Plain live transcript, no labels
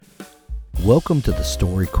Welcome to the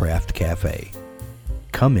Storycraft Cafe.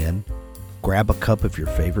 Come in, grab a cup of your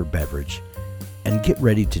favorite beverage, and get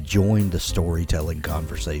ready to join the storytelling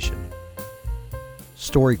conversation.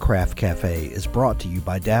 Storycraft Cafe is brought to you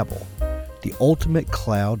by Dabble, the ultimate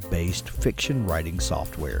cloud-based fiction writing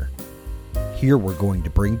software. Here we're going to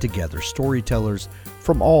bring together storytellers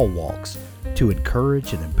from all walks to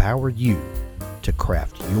encourage and empower you to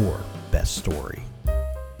craft your best story.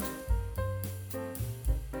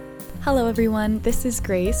 Hello everyone, this is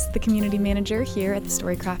Grace, the community manager here at the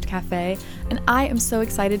Storycraft Cafe, and I am so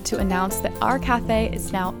excited to announce that our cafe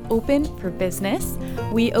is now open for business.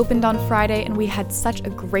 We opened on Friday and we had such a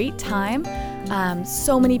great time.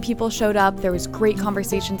 So many people showed up. There was great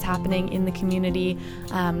conversations happening in the community.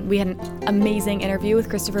 We had an amazing interview with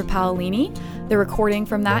Christopher Paolini. The recording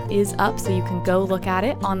from that is up, so you can go look at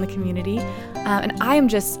it on the community. And I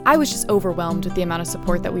was just overwhelmed with the amount of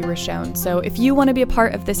support that we were shown. So if you want to be a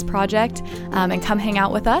part of this project and come hang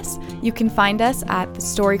out with us, you can find us at the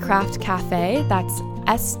Storycraft Cafe. That's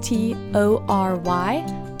STORY.CAFE.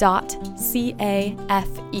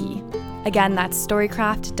 Again, that's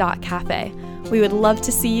storycraft.cafe. We would love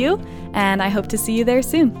to see you, and I hope to see you there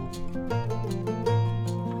soon.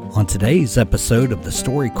 On today's episode of the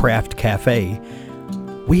Storycraft Cafe,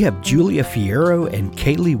 we have Julia Fierro and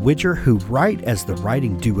Kaylee Widger, who write as the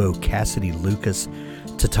writing duo Cassidy Lucas,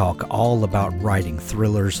 to talk all about writing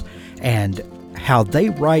thrillers and how they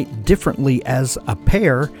write differently as a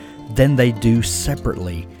pair than they do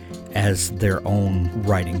separately as their own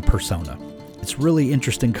writing persona. It's really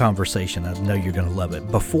interesting conversation. I know you're going to love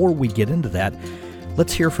it. Before we get into that,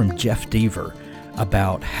 let's hear from Jeff Deaver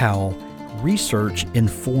about how research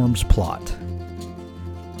informs plot.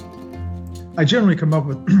 I generally come up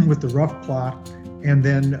with the rough plot and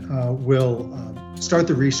then will start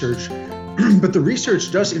the research. But the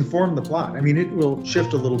research does inform the plot. I mean, it will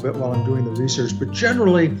shift a little bit while I'm doing the research, but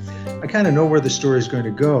generally I kind of know where the story is going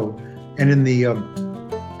to go. And in the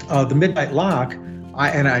Midnight Lock,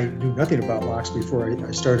 I knew nothing about locks before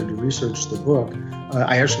I started to research the book.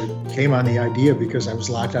 I actually came on the idea because I was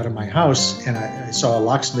locked out of my house and I saw a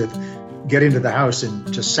locksmith get into the house in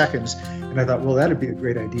just seconds. And I thought, well, that'd be a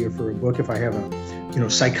great idea for a book if I have a,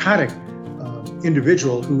 psychotic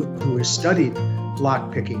individual who has studied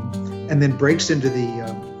lock picking and then breaks into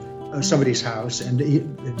the somebody's house and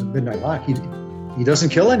in the Midnight Lock, he doesn't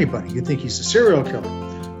kill anybody. You think he's a serial killer.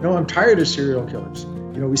 No, I'm tired of serial killers.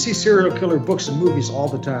 We see serial killer books and movies all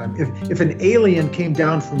the time. If an alien came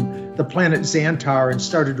down from the planet Xantar and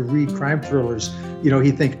started to read crime thrillers,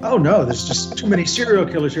 he'd think, oh no, there's just too many serial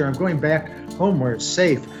killers here. I'm going back home where it's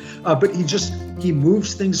safe. But he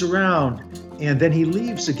moves things around and then he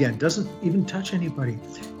leaves again, doesn't even touch anybody.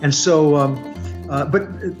 And so,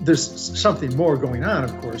 but there's something more going on,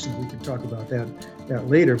 of course, and we can talk about that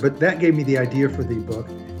later. But that gave me the idea for the book.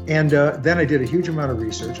 And then I did a huge amount of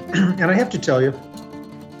research. And I have to tell you,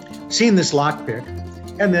 seeing this lock pick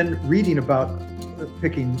and then reading about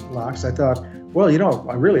picking locks, I thought, well,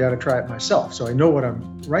 I really ought to try it myself. So I know what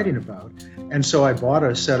I'm writing about. And so I bought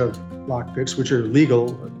a set of lock picks, which are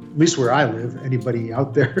legal, at least where I live. Anybody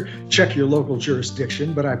out there, check your local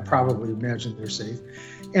jurisdiction, but I probably imagine they're safe.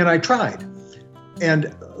 And I tried.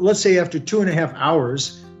 And let's say after 2.5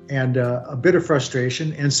 hours and a bit of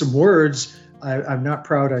frustration and some words I'm not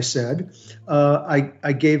proud I said,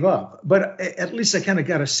 I gave up. But at least I kind of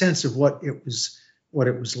got a sense of what it was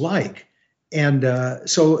like. And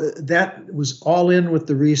so that was all in with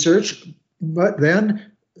the research. But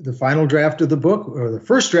then the final draft of the book, or the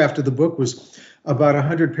first draft of the book, was about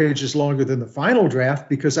 100 pages longer than the final draft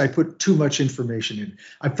because I put too much information in.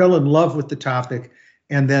 I fell in love with the topic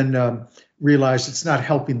and then realized it's not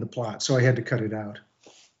helping the plot. So I had to cut it out.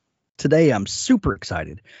 Today, I'm super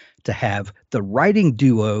excited to have the writing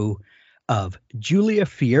duo of Julia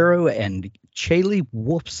Fierro and Kaylee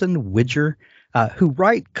Widger, who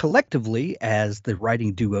write collectively as the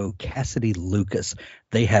writing duo Cassidy Lucas.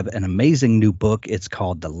 They have an amazing new book. It's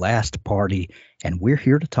called The Last Party, and we're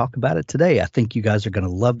here to talk about it today. I think you guys are going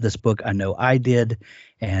to love this book. I know I did.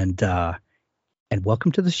 And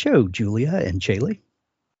welcome to the show, Julia and Kaylee.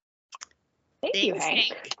 Thank you,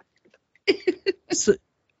 Hank.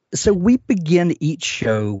 So we begin each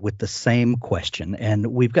show with the same question, and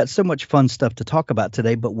we've got so much fun stuff to talk about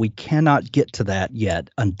today, but we cannot get to that yet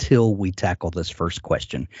until we tackle this first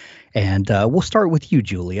question. And we'll start with you,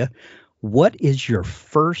 Julia. What is your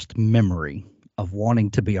first memory of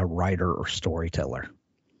wanting to be a writer or storyteller?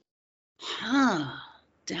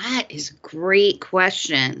 That is a great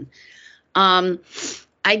question.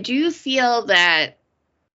 I do feel that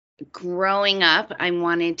growing up, I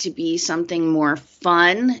wanted to be something more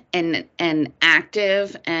fun and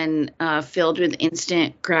active and filled with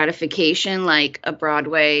instant gratification, like a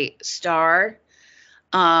Broadway star,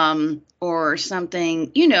 or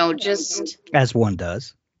something, just. As one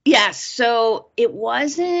does. Yes. So it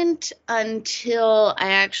wasn't until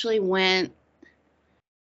I actually went.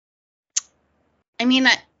 I mean,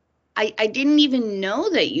 I didn't even know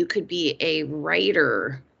that you could be a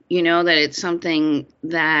writer, that it's something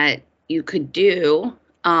that you could do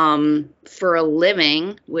for a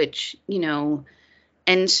living, which,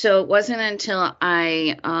 and so it wasn't until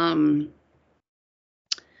I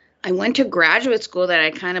went to graduate school that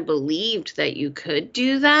I kind of believed that you could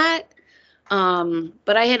do that.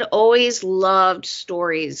 But I had always loved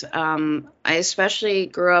stories. I especially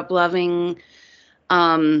grew up loving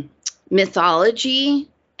mythology.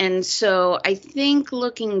 And so I think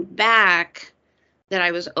looking back that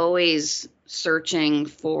I was always searching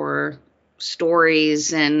for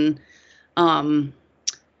stories. And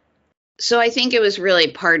so I think it was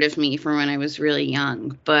really part of me from when I was really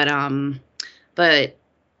young. But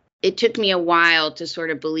it took me a while to sort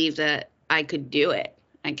of believe that I could do it,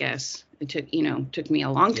 I guess. It took me a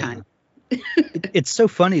long time. It's so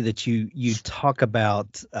funny that you talk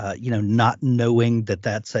about, not knowing that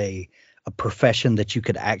that's a profession that you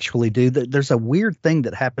could actually do. There's a weird thing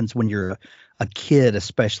that happens when you're a kid,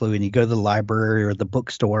 especially when you go to the library or the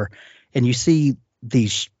bookstore and you see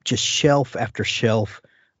these just shelf after shelf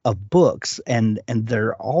of books, and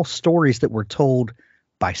they're all stories that were told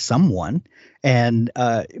by someone. And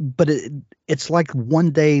but it's like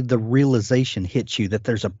one day the realization hits you that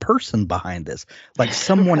there's a person behind this, like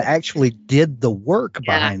someone actually did the work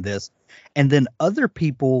behind this, and then other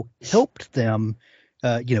people helped them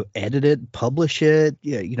edit it, publish it,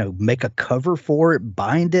 make a cover for it,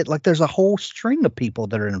 bind it. Like there's a whole string of people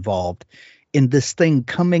that are involved in this thing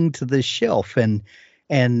coming to this shelf. And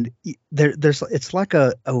there's it's like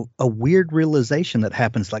a weird realization that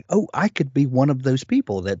happens, like, oh, I could be one of those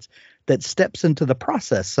people that steps into the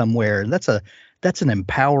process somewhere. And that's an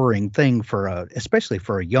empowering thing especially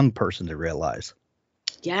for a young person to realize.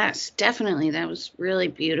 Yes, definitely. That was really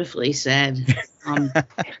beautifully said.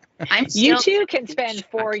 You too can spend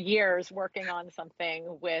 4 years working on something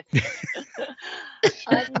with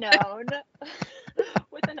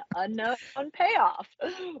with an unknown payoff.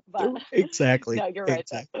 But exactly. No, you're right.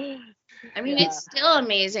 Exactly. I mean, it's still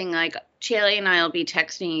amazing. Like Chaley and I will be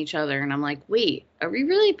texting each other, and I'm like, "Wait, are we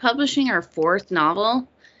really publishing our 4th novel?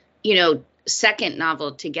 Second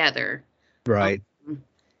novel together?" Right.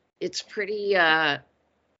 It's pretty.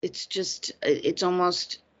 It's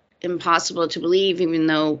almost impossible to believe, even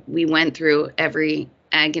though we went through every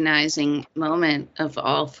agonizing moment of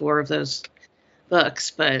all 4 of those books.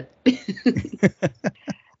 But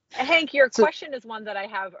Hank, your question is one that I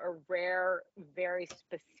have a rare, very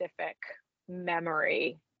specific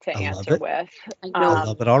memory to answer with. I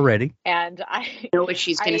love it already. And I know what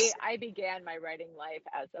she's going to say. I began my writing life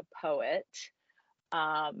as a poet,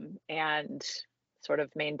 and sort of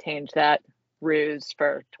maintained that ruse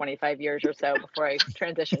for 25 years or so before I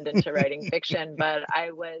transitioned into writing fiction. But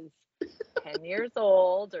I was 10 years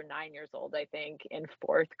old or 9 years old, I think, in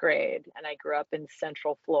 4th grade. And I grew up in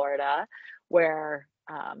Central Florida, where,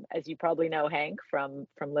 as you probably know, Hank, from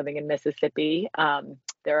living in Mississippi,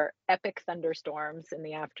 there are epic thunderstorms in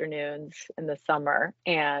the afternoons in the summer.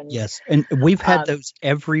 And yes, and we've had those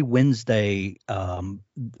every Wednesday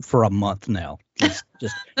for a month now.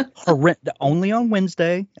 Just horrendous. Only on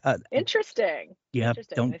Wednesday. Interesting. Yeah,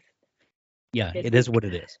 Interesting. It is what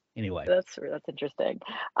it is. Anyway, that's interesting.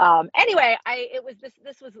 Anyway,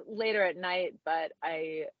 this was later at night, but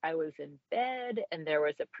I was in bed, and there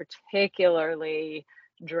was a particularly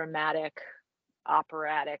dramatic,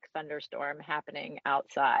 operatic thunderstorm happening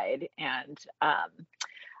outside, and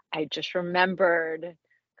I just remembered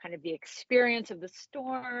kind of the experience of the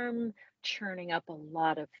storm churning up a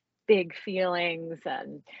lot of big feelings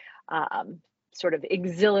and sort of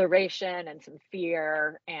exhilaration and some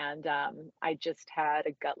fear. And I just had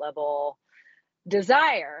a gut level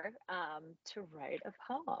desire to write a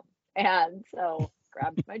poem. And so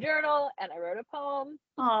grabbed my journal and I wrote a poem,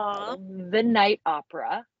 The Night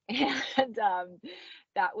Opera. And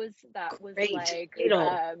that was Great. like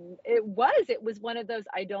it was one of those,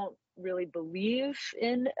 I don't really believe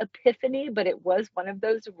in epiphany, but it was one of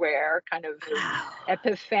those rare kind of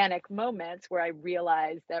epiphanic moments where I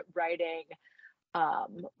realized that writing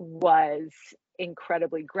was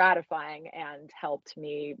incredibly gratifying and helped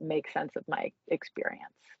me make sense of my experience.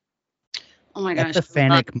 Oh my gosh.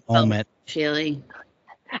 Epiphanic moment. Chaley.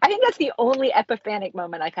 I think that's the only epiphanic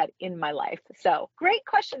moment I've had in my life. So great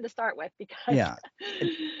question to start with, because Yeah. An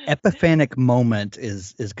epiphanic moment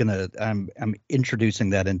is gonna, I'm introducing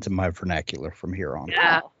that into my vernacular from here on.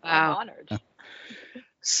 Yeah. I'm Wow. honored.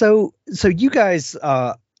 So you guys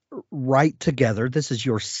write together. This is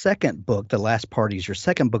your second book. The Last Party is your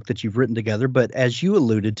second book that you've written together. But as you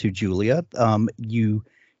alluded to, Julia, you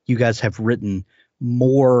guys have written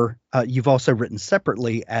more. You've also written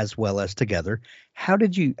separately as well as together. How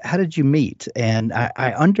did you meet? And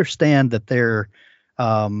I understand that there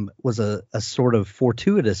was a sort of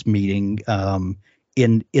fortuitous meeting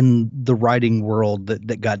in the writing world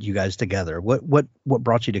that got you guys together. What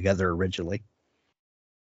brought you together originally?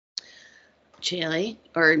 Chaley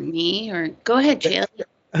or me, or go ahead, Chaley.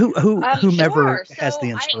 Whomever Sure. has So the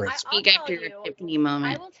I'll inspiration. Speak tell after your you, epiphany I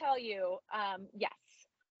moment. will tell you, yes,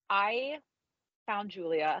 I found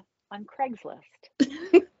Julia on Craigslist.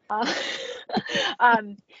 Uh,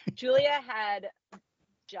 Julia had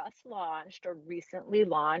just launched or recently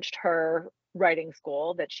launched her writing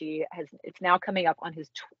school that she has. It's now coming up on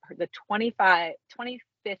the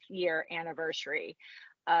 25th year anniversary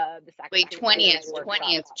of the Wait, Sacrifice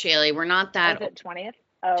 20th, Chaley. We're not Oh, that is old. it 20th?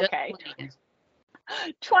 Just Okay. 20th.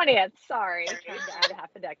 20th. Sorry, trying to add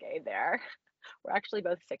half a decade there. We're actually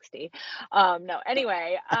both 60. No,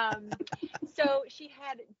 anyway, so she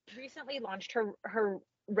had recently launched her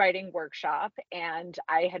writing workshop, and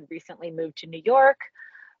I had recently moved to New York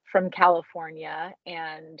from California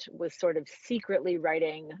and was sort of secretly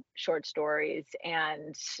writing short stories,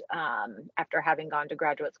 and after having gone to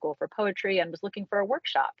graduate school for poetry, and was looking for a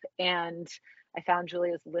workshop, and I found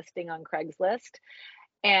Julia's listing on Craigslist.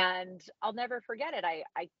 And I'll never forget it. I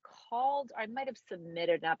called, I might have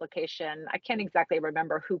submitted an application. I can't exactly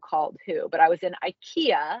remember who called who, but I was in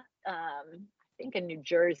IKEA, I think in New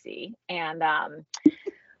Jersey. And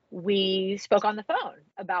we spoke on the phone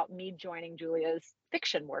about me joining Julia's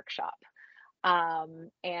fiction workshop.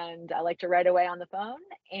 And I like to write away on the phone,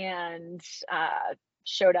 and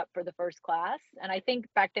showed up for the first class. And I think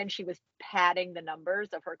back then she was padding the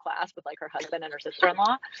numbers of her class with like her husband and her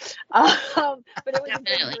sister-in-law. But it was a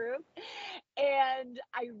big group. And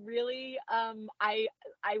I really, I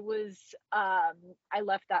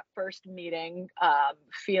left that first meeting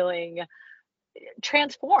feeling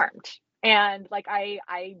transformed. And like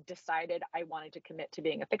I decided I wanted to commit to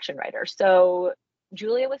being a fiction writer. So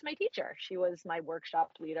Julia was my teacher. She was my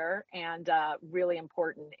workshop leader, and really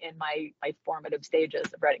important in my formative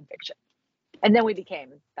stages of writing fiction. And then we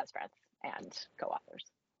became best friends and co-authors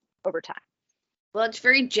over time. Well, it's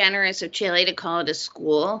very generous of Chaley to call it a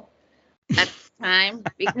school at the time,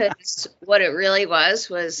 because what it really was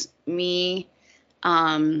me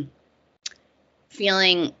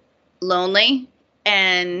feeling lonely,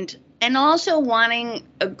 and also wanting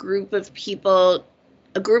a group of people,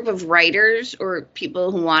 a group of writers, or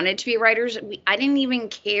people who wanted to be writers. I didn't even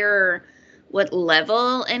care what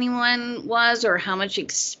level anyone was or how much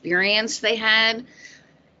experience they had.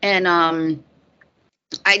 And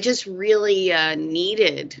I just really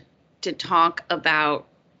needed to talk about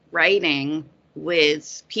writing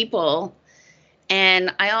with people.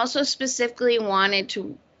 And I also specifically wanted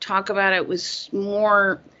to talk about it with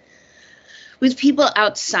people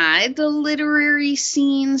outside the literary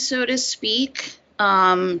scene, so to speak.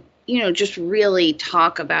 Just really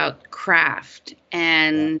talk about craft.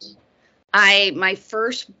 And my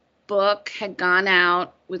first book had gone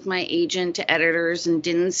out with my agent to editors and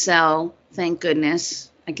didn't sell. Thank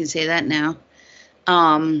goodness. I can say that now.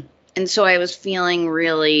 And so I was feeling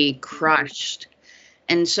really crushed.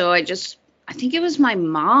 And so I think it was my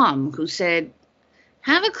mom who said,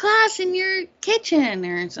 have a class in your kitchen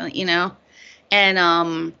or something, And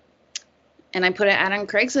I put it out on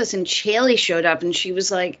Craigslist, and Chaley showed up, and she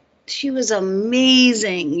was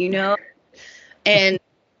amazing, And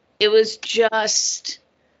it was just,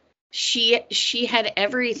 she had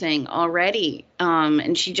everything already.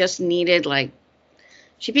 And she just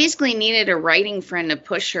she basically needed a writing friend to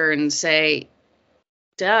push her and say,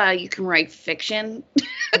 duh, you can write fiction.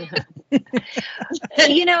 I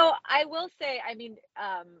will say, I mean,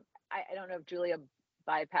 I don't know if Julia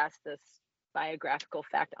bypassed this biographical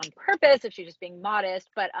fact on purpose, if she's just being modest,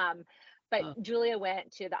 but Julia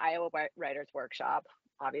went to the Iowa Writers Workshop,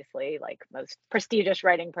 obviously, like most prestigious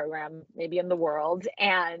writing program maybe in the world.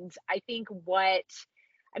 And I think that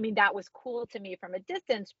was cool to me from a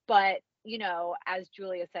distance, but as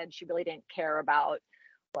Julia said, she really didn't care about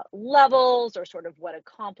what levels or sort of what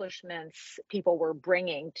accomplishments people were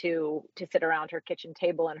bringing to sit around her kitchen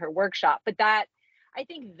table in her workshop. But I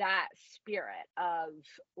think that spirit of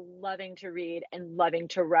loving to read and loving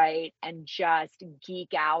to write and just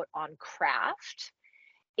geek out on craft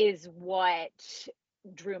is what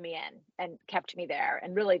drew me in and kept me there,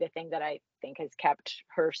 and really the thing that I think has kept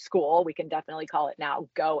her school, we can definitely call it now,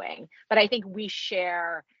 going. But I think we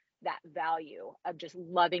share that value of just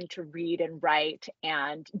loving to read and write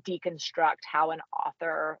and deconstruct how an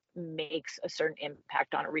author makes a certain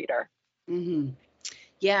impact on a reader. Mm-hmm.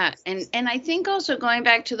 Yeah, and I think also going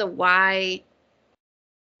back to the why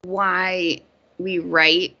we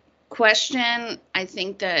write question, I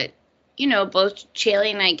think that, you know, both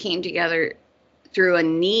Chaley and I came together through a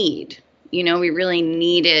need. You know, we really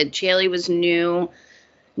needed, Chaley was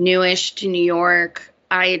newish to New York.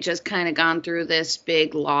 I had just kind of gone through this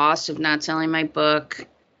big loss of not selling my book.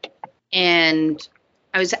 And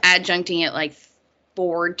I was adjuncting at like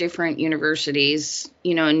 4 different universities,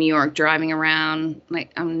 you know, in New York, driving around.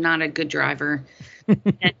 Like, I'm not a good driver.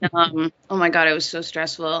 And, oh my God, it was so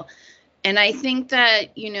stressful. And I think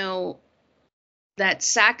that, you know, that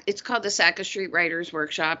it's called the Sacca Street Writers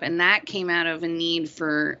Workshop. And that came out of a need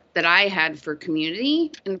that I had for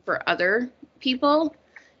community and for other people,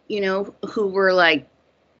 you know, who were like,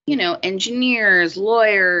 you know, engineers,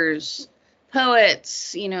 lawyers,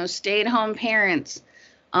 poets, you know, stay-at-home parents.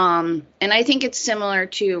 And I think it's similar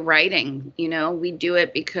to writing, you know, we do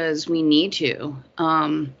it because we need to.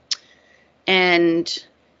 And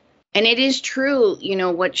it is true, you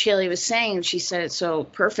know, what Chaley was saying, she said it so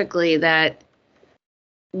perfectly, that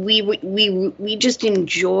we just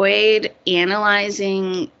enjoyed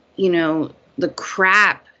analyzing, you know, the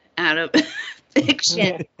crap out of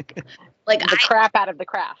fiction. Like the crap out of the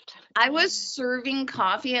craft. I was serving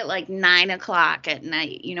coffee at like 9:00 at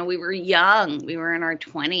night. You know, we were young. We were in our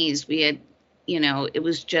 20s. We had, you know, it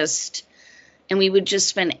was just, and we would just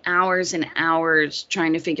spend hours and hours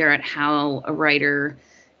trying to figure out how a writer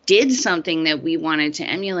did something that we wanted to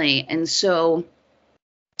emulate. And so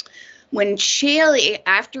when Chaley,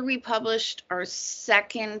 after we published our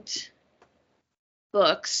second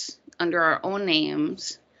books under our own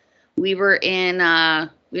names, we were in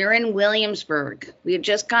Williamsburg. We had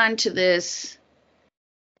just gone to this.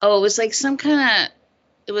 Oh, it was like some kind of.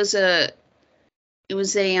 It was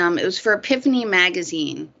for Epiphany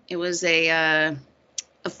magazine. It was a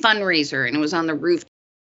fundraiser, and it was on the roof.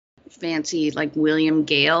 Fancy, like William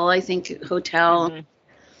Gale, I think, hotel. Mm-hmm.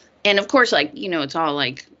 And of course, like, you know, it's all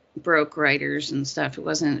like broke writers and stuff. It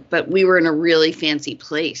wasn't, but we were in a really fancy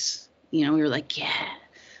place. You know, we were like, yeah,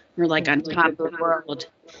 we're like on top of the world.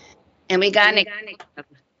 And we got in a club,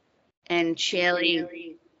 and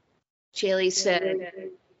Chaley said,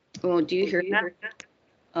 "Oh, do you hear that?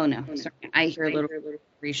 Oh no, sorry, I hear a little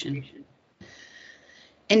vibration."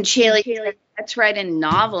 And Chaley said, "Let's write a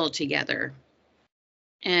novel together."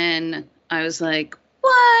 And I was like,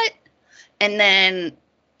 "What?" And then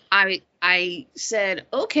I said,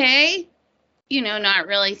 "Okay," you know, not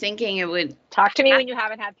really thinking it would. Talk to me when you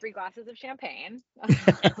haven't had 3 glasses of champagne.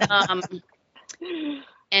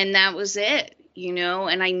 And that was it, you know,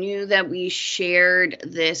 and I knew that we shared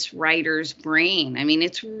this writer's brain. I mean,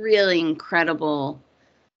 it's really incredible,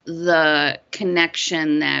 the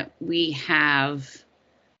connection that we have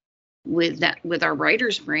with our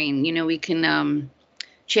writer's brain. You know, we can,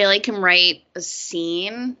 Chaley can write a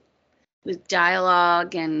scene with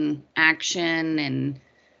dialogue and action and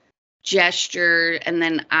gesture, and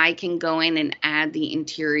then I can go in and add the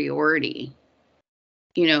interiority.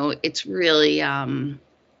 You know, it's really,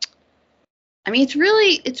 I mean,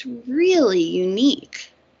 it's really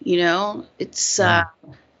unique, you know, it's hard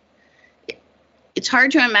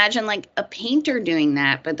to imagine like a painter doing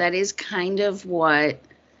that, but that is kind of what,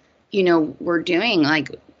 you know, we're doing.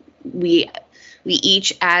 Like we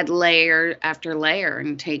each add layer after layer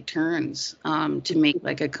and take turns, to make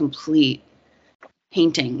like a complete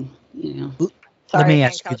painting, you know. Sorry, let me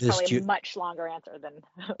ask Hank, you this. Probably a much longer answer than.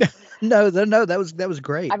 No, that was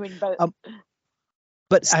great. I mean,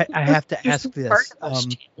 but I have to ask this.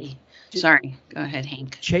 Sorry, go ahead,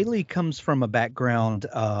 Hank. Chaley comes from a background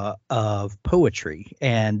of poetry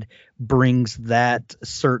and brings that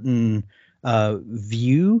certain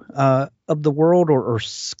view of the world or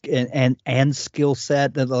and skill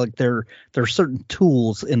set, that like there are certain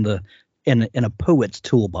tools in a poet's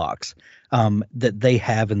toolbox that they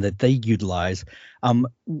have and that they utilize.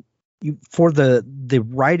 For the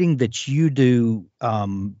writing that you do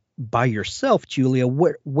by yourself, Julia,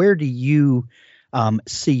 where do you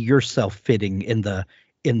see yourself fitting in the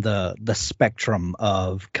spectrum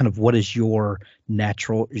of kind of what is your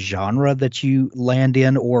natural genre that you land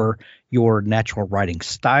in, or your natural writing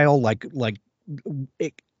style, like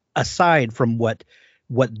aside from what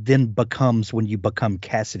then becomes when you become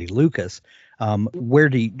Cassidy Lucas, where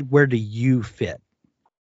do you fit?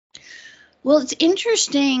 Well, it's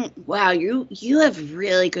interesting. Wow, you have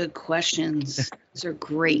really good questions. These are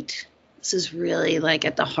great. This is really like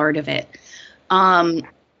at the heart of it. Um,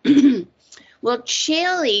 well,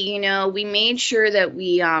 Chaley, we made sure that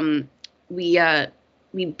we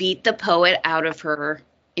we beat the poet out of her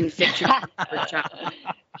in fiction workshop.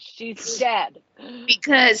 She's dead.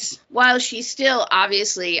 Because while she's still,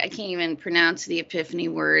 obviously, I can't even pronounce the epiphany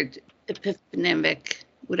word, epiphanic,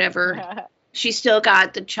 whatever. She still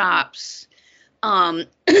got the chops.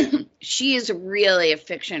 She is really a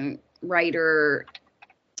fiction writer.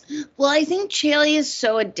 Well, I think Chaley is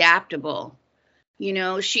so adaptable.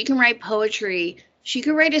 She can write poetry. She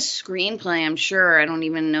could write a screenplay, I'm sure. I don't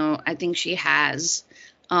even know. I think she has.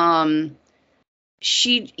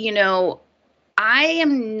 I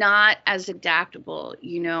am not as adaptable.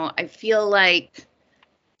 I feel like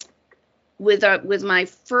with my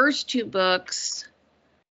first two books,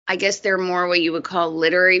 I guess they're more what you would call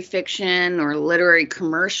literary fiction or literary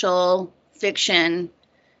commercial fiction,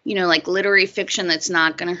 like literary fiction that's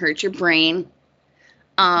not going to hurt your brain.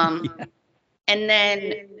 Yeah. And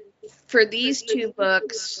then for these two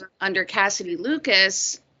books under Cassidy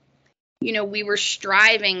Lucas, we were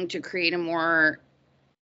striving to create a more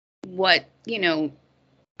what, I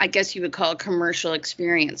guess you would call a commercial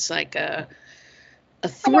experience, like a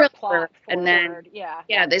thriller. And then,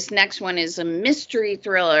 this next one is a mystery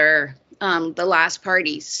thriller, The Last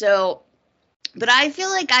Party. So, but I feel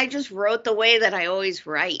like I just wrote the way that I always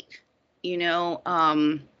write,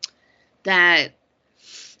 that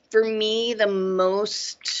for me, the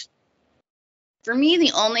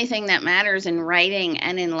only thing that matters in writing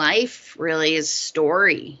and in life really is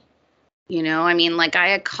story. I mean, like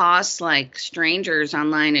I accost like strangers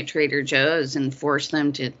online at Trader Joe's and force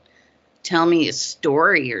them to tell me a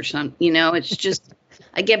story or something. It's just,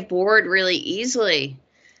 I get bored really easily.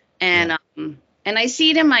 And, and I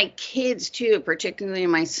see it in my kids too, particularly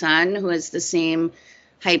my son who has the same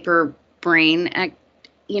hyper brain,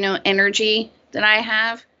 energy that I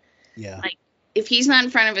have. Yeah. Like if he's not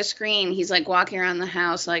in front of a screen, he's like walking around the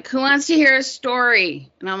house, like, who wants to hear a story?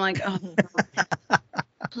 And I'm like, oh,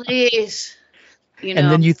 please, And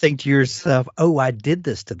then you think to yourself, oh, I did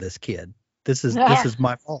this to this kid. This is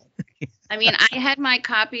my fault. I mean, I had my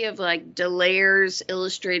copy of like DeLayer's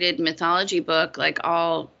illustrated mythology book, like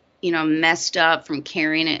all, messed up from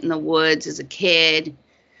carrying it in the woods as a kid.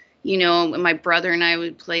 My brother and I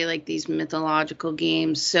would play like these mythological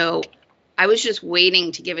games. So I was just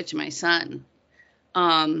waiting to give it to my son.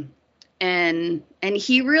 And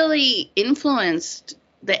he really influenced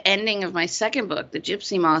the ending of my second book, The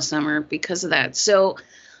Gypsy Moth Summer, because of that. So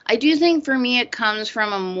I do think for me, it comes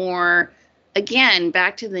from a more, again,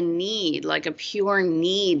 back to the need, like a pure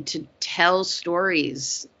need to tell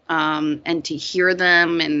stories, and to hear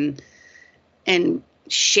them and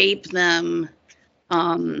shape them.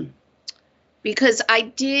 Because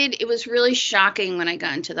it was really shocking when I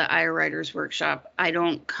got into the Iowa Writers Workshop. I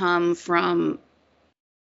don't come from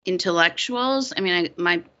intellectuals. I mean,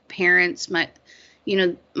 my parents, my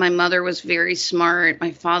mother was very smart.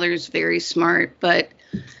 My father's very smart, but,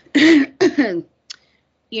 I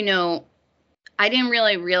didn't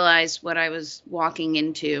really realize what I was walking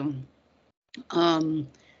into.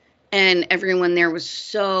 And everyone there was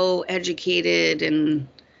so educated and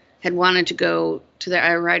had wanted to go to the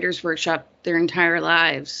Iowa Writers Workshop their entire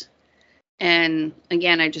lives. And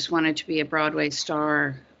again, I just wanted to be a Broadway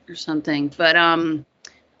star or something. But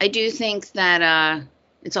I do think that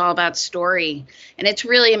it's all about story. And it's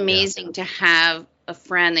really amazing to have a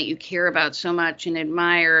friend that you care about so much and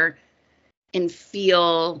admire and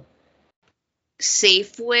feel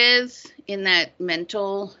safe with in that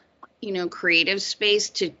mental, creative space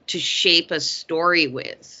to shape a story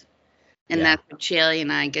with. And that's what Chaley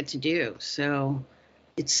and I get to do. So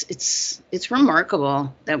it's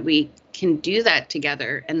remarkable that we can do that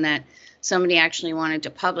together and that somebody actually wanted to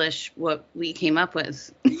publish what we came up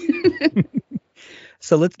with.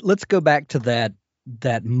 So let's go back to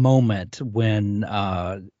that moment when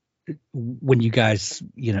you guys,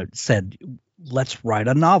 said, let's write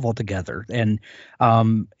a novel together. And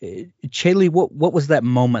Chaley, what was that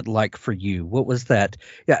moment like for you? What was that?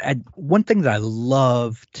 Yeah, one thing that I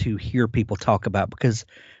love to hear people talk about, because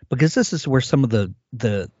this is where some of the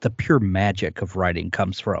pure magic of writing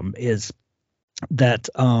comes from, is that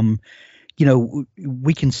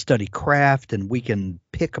we can study craft and we can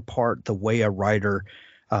pick apart the way a writer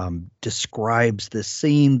describes the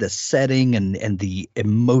scene, the setting, and the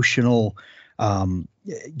emotional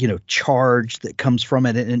charge that comes from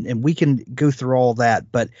it, and we can go through all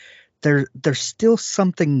that, but there's still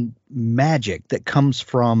something magic that comes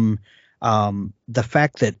from the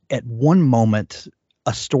fact that at one moment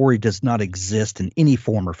a story does not exist in any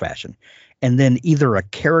form or fashion. And then either a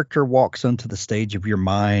character walks onto the stage of your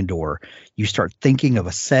mind, or you start thinking of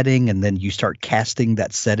a setting, and then you start casting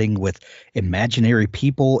that setting with imaginary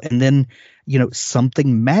people. And then,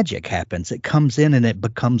 something magic happens. It comes in and it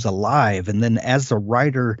becomes alive. And then as a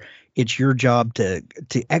writer, it's your job to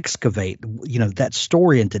excavate, that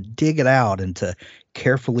story and to dig it out and to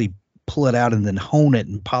carefully pull it out and then hone it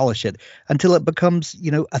and polish it until it becomes,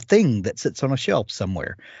 a thing that sits on a shelf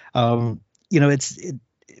somewhere. But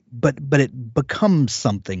it becomes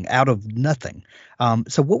something out of nothing.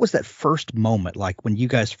 So what was that first moment like when you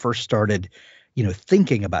guys first started,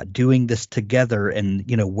 thinking about doing this together, and,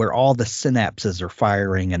 where all the synapses are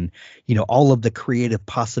firing, and, all of the creative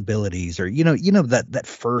possibilities, or, that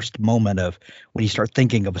first moment of when you start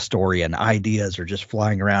thinking of a story and ideas are just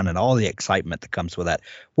flying around and all the excitement that comes with that.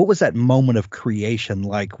 What was that moment of creation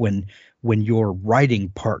like when your writing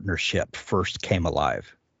partnership first came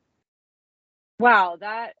alive? Wow,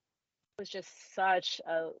 that was just such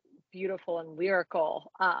a beautiful and lyrical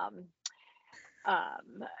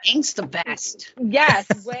Thanks, the best. yes,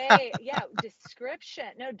 way, yeah, description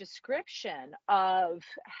of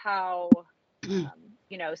how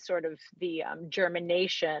sort of the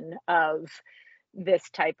germination of this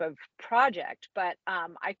type of project. But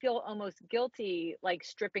I feel almost guilty, like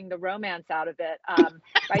stripping the romance out of it,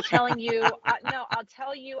 by telling you, no, I'll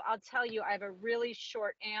tell you, I have a really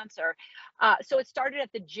short answer. So it started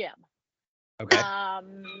at the gym. Okay.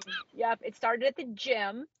 Yep, it started at the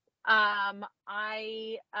gym.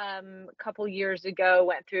 I a couple years ago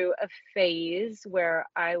went through a phase where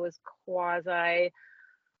I was quasi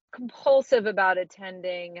compulsive about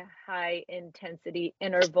attending high intensity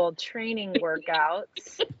interval training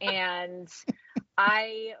workouts, and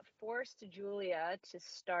I forced Julia to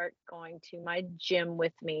start going to my gym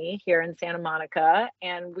with me here in Santa Monica,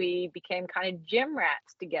 and we became kind of gym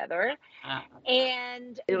rats together.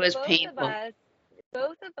 And it was painful.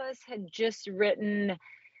 Both of us had just written,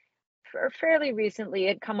 fairly recently,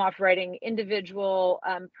 had come off writing individual,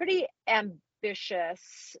 pretty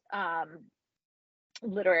ambitious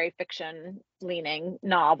literary fiction leaning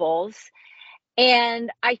novels.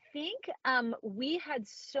 And I think we had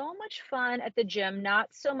so much fun at the gym, not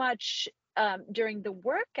so much during the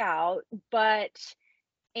workout, but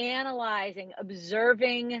analyzing,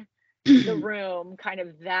 observing the room, kind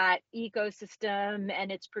of that ecosystem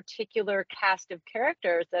and its particular cast of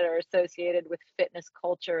characters that are associated with fitness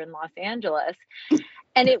culture in Los Angeles.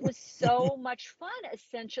 And it was so much fun,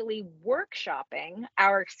 essentially workshopping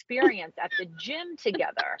our experience at the gym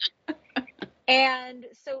together. And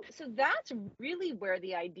so that's really where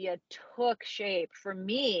the idea took shape for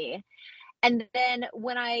me. And then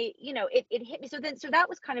when it hit me. So that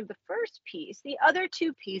was kind of the first piece. The other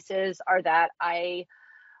two pieces are that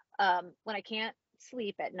when I can't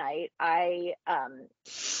sleep at night, I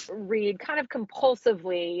read kind of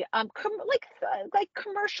compulsively, like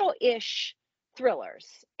commercial-ish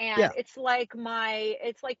thrillers, and Yeah. it's like my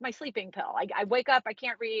sleeping pill. I wake up, I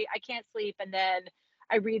can't sleep, and then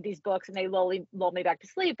I read these books, and they lull me back to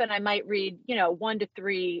sleep, and I might read 1 to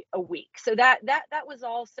 3 a week. So that was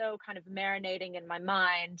also kind of marinating in my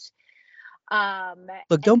mind.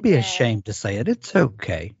 Look, don't be ashamed to say it. It's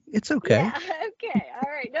okay. It's okay. Yeah, okay, all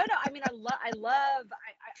right. No, I mean, I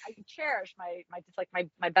cherish my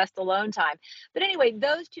best alone time. But anyway,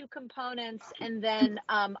 those two components, and then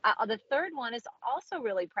the third one is also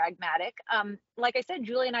really pragmatic. Like I said,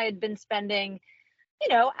 Julie and I had been spending,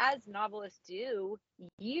 as novelists do,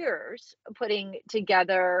 years putting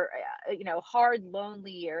together, hard,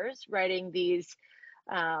 lonely years writing these,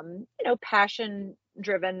 passion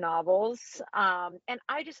driven novels. And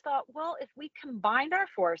I just thought, well, if we combined our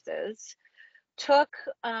forces, took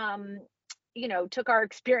our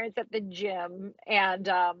experience at the gym, and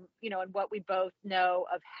and what we both know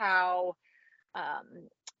of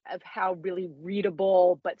how really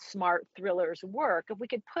readable but smart thrillers work, if we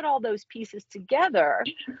could put all those pieces together,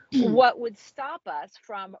 what would stop us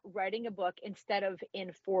from writing a book, instead of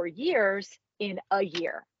in 4 years, in a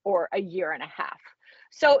year or a year and a half?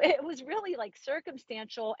 So it was really like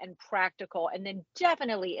circumstantial and practical, and then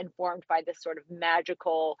definitely informed by this sort of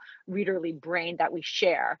magical readerly brain that we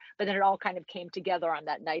share. But then it all kind of came together on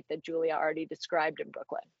that night that Julia already described in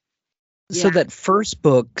Brooklyn. So that first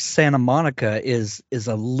book, Santa Monica, is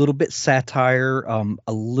a little bit satire,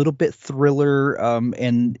 a little bit thriller,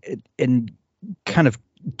 and kind of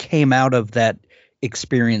came out of that,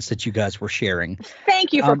 experience that you guys were sharing.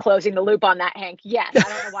 Thank you for closing the loop on that, Hank. Yes, I don't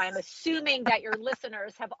know why I'm assuming that your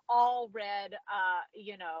listeners have all read,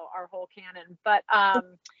 our whole canon, but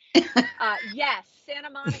yes, Santa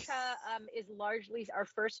Monica is largely, our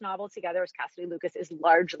first novel together as Cassidy Lucas is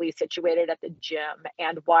largely situated at the gym,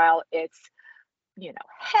 and while it's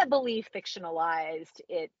heavily fictionalized,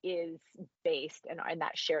 it is based in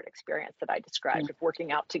that shared experience that I described of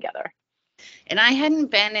working out together. And I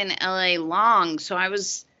hadn't been in LA long, so I'm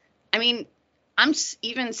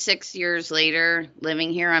even 6 years later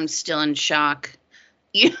living here, I'm still in shock,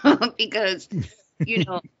 because,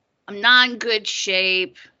 I'm not in good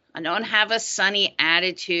shape. I don't have a sunny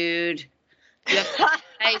attitude. You have to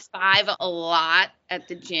high five a lot at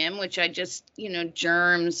the gym, which I just,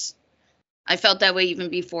 germs. I felt that way even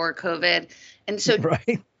before COVID. And so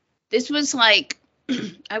This was like,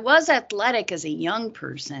 I was athletic as a young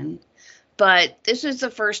person, but this was the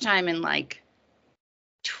first time in like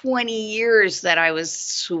 20 years that I was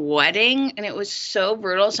sweating, and it was so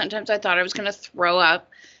brutal. Sometimes I thought I was going to throw up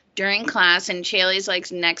during class, and Chaley's like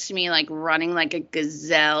next to me, like running like a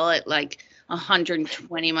gazelle at like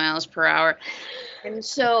 120 miles per hour. And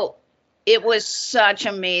so it was such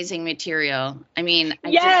amazing material. I mean,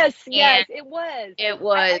 yes, it was. It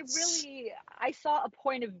was. I saw a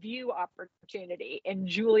point of view opportunity in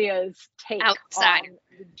Julia's take. Outsider.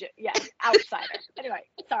 Outsider. Anyway,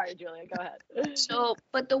 sorry, Julia, go ahead. So,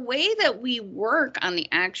 but the way that we work on the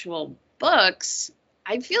actual books,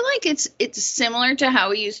 I feel like it's similar to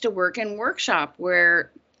how we used to work in workshop,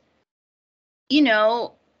 where,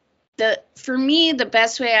 for me, the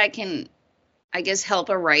best way I can, I guess, help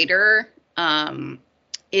a writer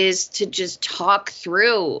is to just talk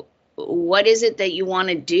through what is it that you want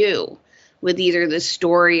to do with either the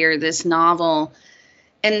story or this novel.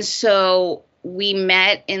 And so we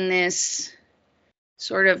met in this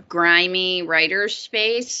sort of grimy writer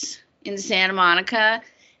space in Santa Monica,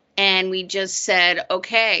 and we just said,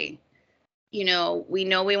 okay, we know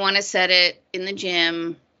we want to set it in the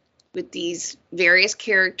gym with these various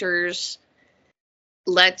characters.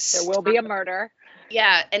 There will be a murder.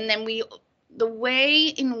 Yeah. And then the way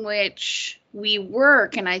in which we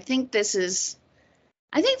work, and I think this is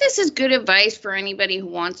good advice for anybody who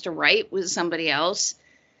wants to write with somebody else,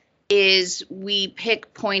 is we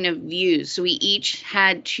pick point of views. So we each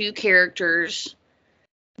had two characters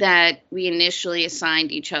that we initially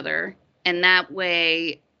assigned each other. And that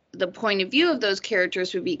way the point of view of those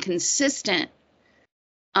characters would be consistent.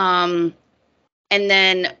 And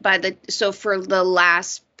then for the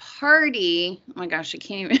last party, oh my gosh, I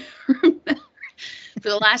can't even remember. For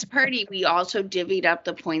the last party, we also divvied up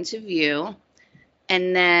the points of view.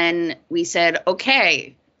 And then we said,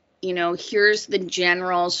 okay, here's the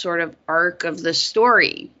general sort of arc of the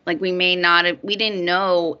story. Like we didn't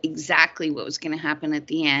know exactly what was going to happen at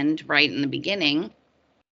the end, right in the beginning.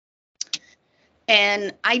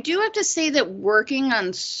 And I do have to say that working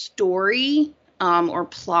on story or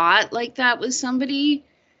plot like that with somebody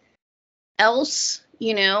else,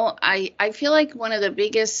 I feel like one of the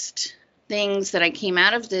biggest things that I came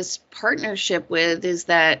out of this partnership with is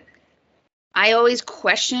that I always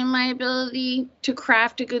question my ability to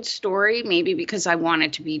craft a good story, maybe because I want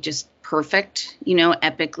it to be just perfect,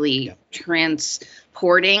 epically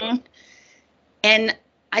transporting. And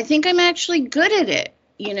I think I'm actually good at it,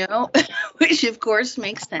 which of course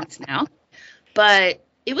makes sense now. But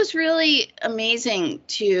it was really amazing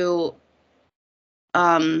to,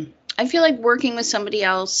 I feel like working with somebody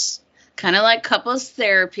else, kind of like couples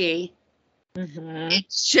therapy. Mm-hmm.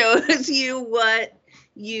 It shows you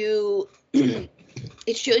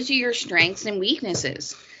it shows you your strengths and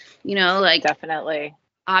weaknesses, like definitely.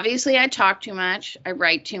 Obviously I talk too much. I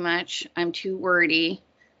write too much. I'm too wordy.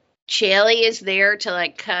 Chaley is there to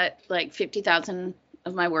like cut like 50,000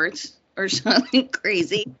 of my words or something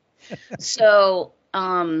crazy. So,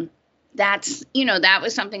 that's, that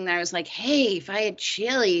was something that I was like, hey, if I had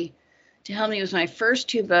Chaley to help me with my first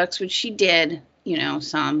two books, which she did,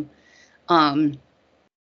 some,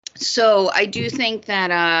 so I do think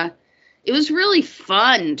that, it was really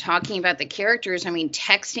fun talking about the characters. I mean,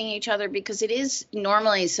 texting each other, because it is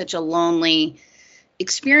normally such a lonely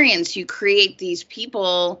experience. You create these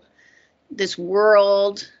people, this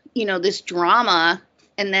world, this drama.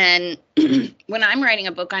 And then when I'm writing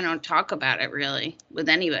a book, I don't talk about it really with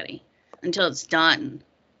anybody until it's done,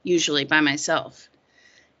 usually by myself,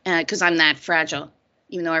 because I'm that fragile,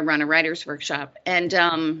 even though I run a writer's workshop. And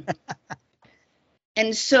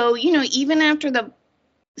and so, even after the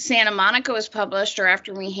Santa Monica was published, or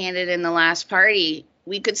after we handed in the last party,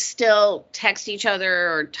 we could still text each other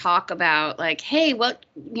or talk about like, hey, what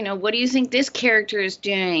do you think this character is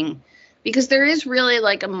doing? because there is really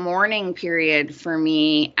like a mourning period for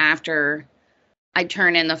me after I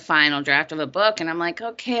turn in the final draft of a book, and I'm like,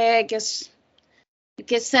 okay, I guess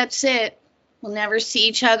that's it. We'll never see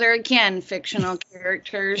each other again, fictional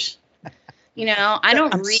characters. I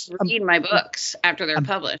don't reread my books after they're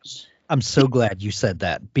published. I'm so glad you said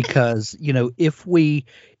that, because, if we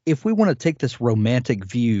want to take this romantic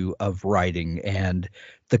view of writing and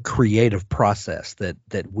the creative process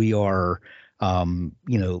that we are,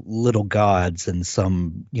 little gods in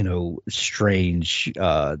some, strange,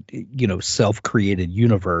 self-created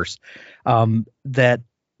universe, that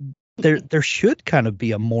there should kind of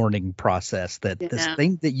be a mourning process that this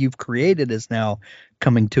thing that you've created is now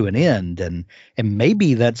coming to an end. And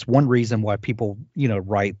maybe that's one reason why people,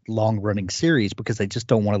 write long running series, because they just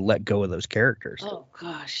don't want to let go of those characters. Oh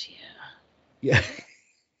gosh. Yeah.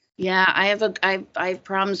 Yeah. I have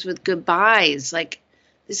problems with goodbyes. Like,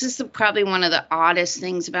 this is probably one of the oddest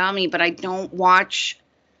things about me, but I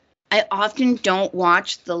often don't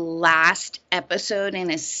watch the last episode in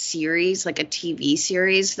a series, like a TV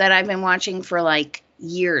series that I've been watching for like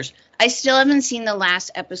years. I still haven't seen the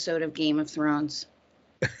last episode of Game of Thrones.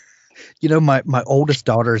 My oldest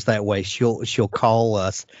daughter is that way. She'll call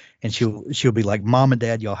us and she'll be like, "Mom and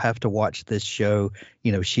Dad, y'all have to watch this show."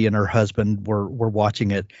 She and her husband were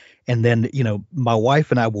watching it. And then, my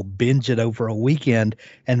wife and I will binge it over a weekend.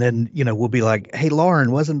 And then, we'll be like, "Hey,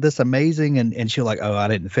 Lauren, wasn't this amazing?" And she'll like, "Oh, I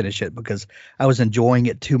didn't finish it because I was enjoying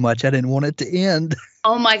it too much. I didn't want it to end."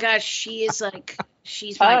 Oh my gosh. She's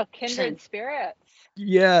my kindred spirits.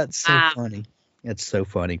 Yeah, it's so funny. It's so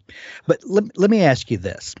funny. But let me ask you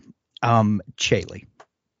this. Chaley,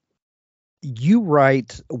 you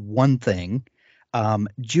write one thing,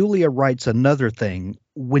 Julia writes another thing.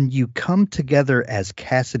 When you come together as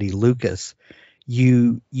Cassidy Lucas,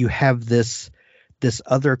 you have this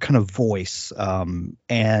other kind of voice,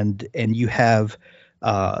 and you have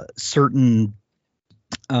certain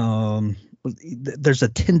there's a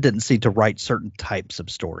tendency to write certain types of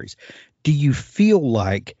stories. Do you feel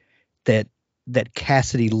like that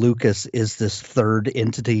Cassidy Lucas is this third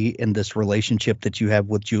entity in this relationship that you have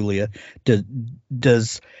with Julia?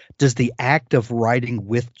 Does the act of writing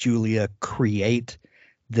with Julia create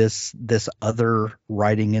this other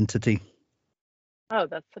writing entity? Oh,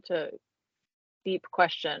 that's such a deep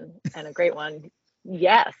question and a great one.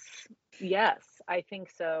 Yes, I think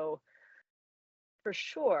so, for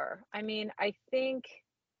sure. I mean, I think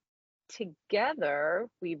together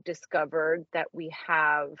we've discovered that we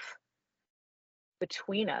have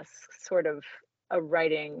between us sort of a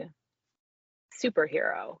writing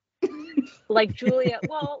superhero. Like Julia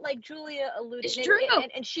alluded, it's true.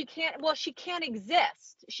 And she can't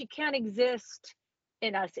exist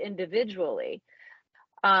in us individually.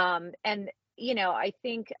 And I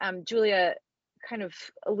think Julia kind of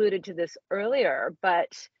alluded to this earlier,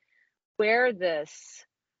 but where this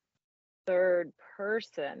third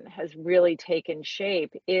person has really taken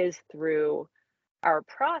shape is through our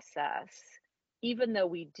process. Even though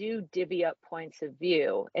we do divvy up points of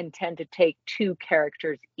view and tend to take two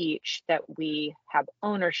characters each that we have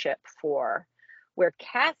ownership for, where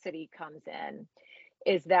Cassidy comes in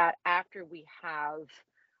is that after we have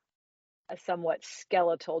a somewhat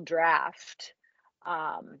skeletal draft,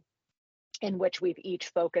 in which we've each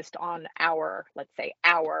focused on our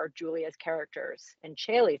Julia's characters and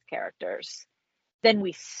Chaley's characters, then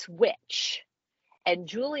we switch. And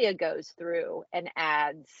Julia goes through and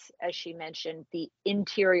adds, as she mentioned, the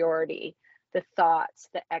interiority, the thoughts,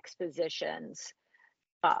 the expositions,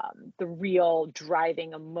 the real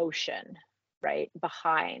driving emotion, right,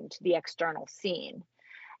 behind the external scene.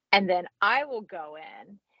 And then I will go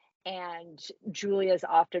in, and Julia's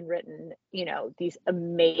often written, these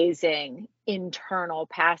amazing internal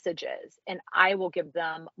passages, and I will give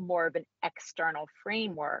them more of an external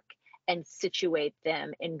framework and situate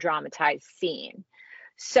them in dramatized scene.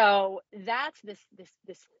 So that's this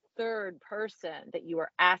third person that you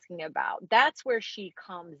were asking about. That's where she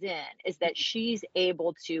comes in, is that she's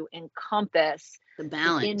able to encompass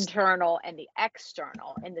the internal and the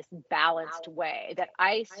external in this balanced way that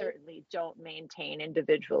I certainly don't maintain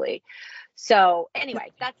individually. So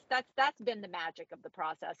anyway, that's been the magic of the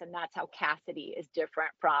process, and that's how Cassidy is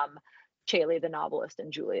different from Chaley the novelist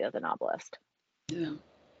and Julia the novelist. Yeah.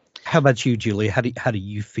 How about you, Julie? How do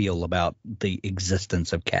you feel about the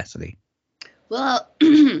existence of Cassidy? Well,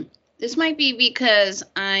 this might be because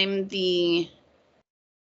I'm the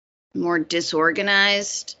more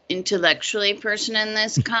disorganized intellectually person in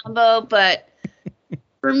this combo, but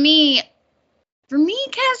for me,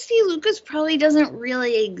 Cassidy Lucas probably doesn't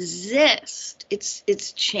really exist. It's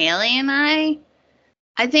Chaley and I.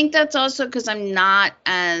 I think that's also because I'm not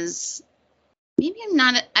as maybe I'm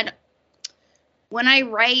not, when I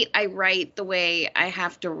write the way I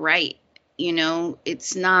have to write,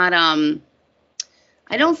 it's not,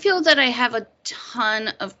 I don't feel that I have a ton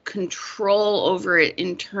of control over it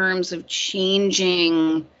in terms of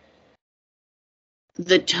changing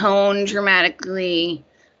the tone dramatically.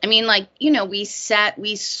 I mean, like,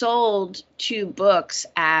 we sold 2 books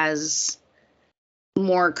as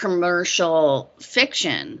more commercial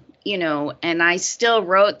fiction, and I still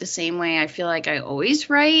wrote the same way I feel like I always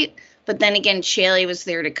write. But then again, Shaley was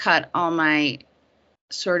there to cut all my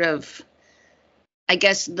sort of, I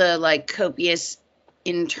guess, the like copious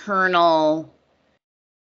internal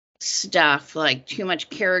stuff, like too much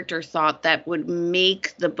character thought that would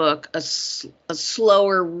make the book a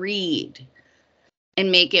slower read and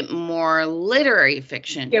make it more literary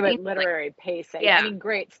fiction. Give it literary pacing. Yeah. I mean,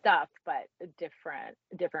 great stuff, but a different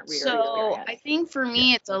reader So experience. I think for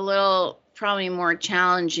me, it's a little probably more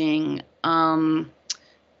challenging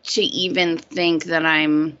to even think that I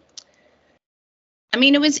mean,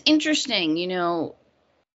 it was interesting,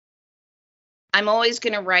 I'm always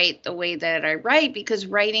going to write the way that I write because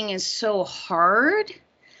writing is so hard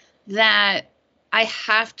that I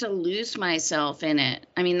have to lose myself in it.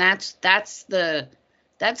 I mean, that's the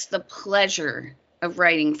pleasure of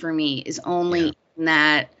writing for me, is only in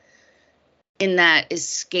that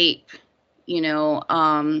escape,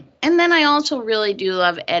 and then I also really do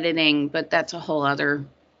love editing, but that's a whole other,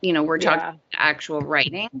 we're talking actual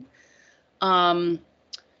writing.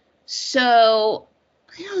 So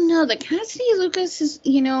I don't know, the Cassidy Lucas is,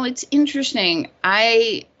 it's interesting.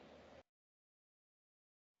 I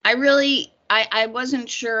wasn't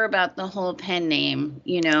sure about the whole pen name,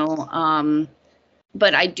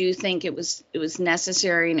 but I do think it was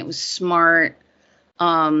necessary and it was smart.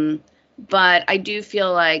 But I do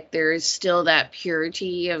feel like there's still that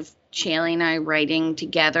purity of Shaley and I writing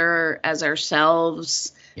together as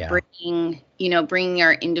ourselves, bringing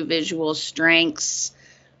our individual strengths.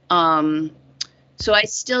 So I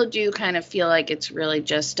still do kind of feel like it's really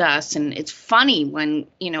just us. And it's funny when,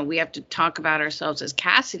 we have to talk about ourselves as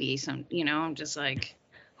Cassidy. I'm just like,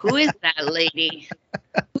 who is that lady?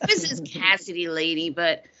 Who is this Cassidy lady?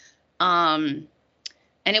 But, and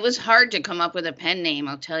it was hard to come up with a pen name,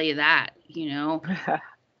 I'll tell you that,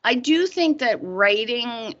 I do think that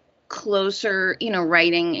writing closer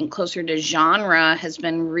to genre has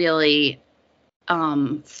been really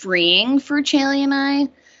freeing for Shaley and I.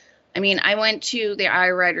 I mean, I went to the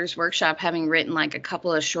iWriters Workshop having written like a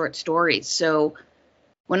couple of short stories. So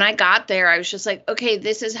when I got there, I was just like, okay,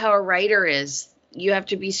 this is how a writer is. You have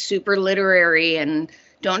to be super literary and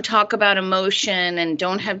don't talk about emotion and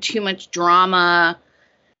don't have too much drama.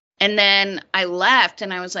 And then I left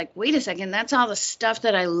and I was like, wait a second, that's all the stuff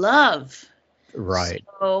that I love. Right.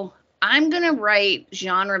 So I'm going to write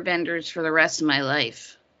genre benders for the rest of my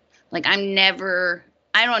life. Like I don't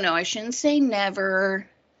know, I shouldn't say never,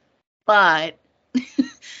 but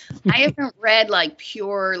I haven't read like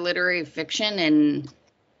pure literary fiction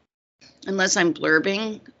unless I'm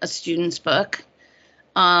blurbing a student's book.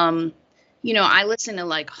 I listen to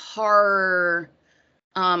like horror.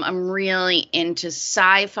 I'm really into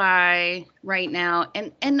sci-fi right now.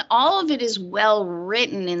 And all of it is well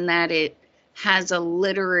written in that it has a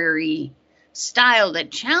literary style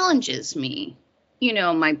that challenges me,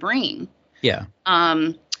 my brain. Yeah.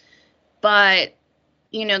 But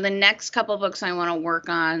the next couple books I want to work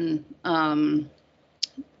on, the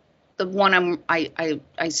one I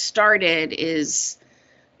started it's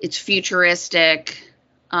futuristic,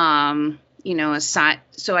 so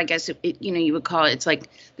I guess you would call it, it's like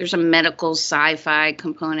there's a medical sci-fi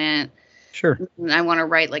component. Sure. And I want to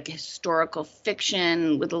write like historical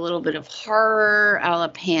fiction with a little bit of horror, a la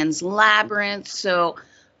Pan's Labyrinth. So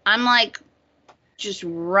I'm like just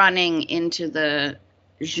running into the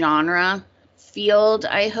genre field,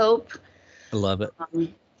 I hope. I love it.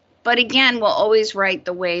 But again, we'll always write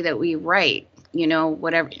the way that we write,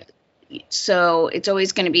 whatever. So it's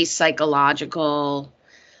always going to be psychological.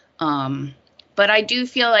 But I do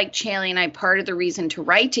feel like Shaley and I, part of the reason to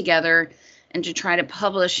write together and to try to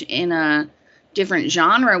publish in a different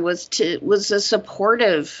genre was a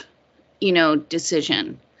supportive,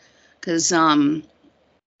 decision. Because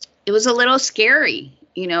it was a little scary,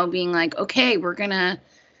 being like, okay, we're gonna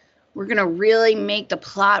really make the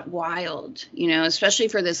plot wild, especially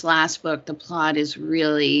for this last book. The plot is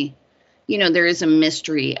really, there is a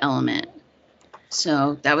mystery element.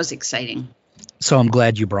 So that was exciting. So I'm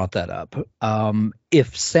glad you brought that up.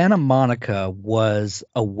 If Santa Monica was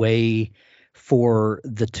a way for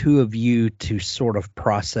the two of you to sort of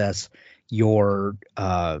process your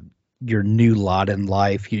your new lot in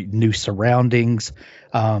life, new surroundings,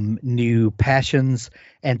 new passions,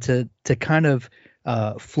 and to kind of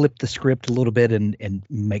flip the script a little bit and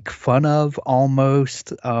make fun of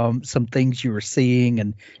almost some things you were seeing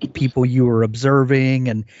and people you were observing,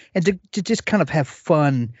 and to just kind of have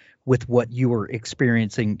fun with what you were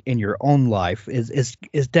experiencing in your own life is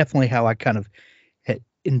definitely how I kind of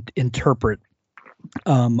interpret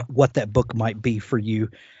what that book might be for you.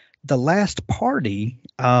 The Last Party,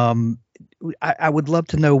 I would love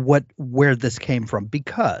to know where this came from,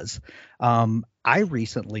 because I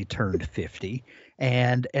recently turned 50,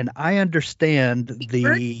 and I understand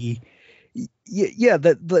that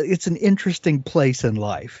it's an interesting place in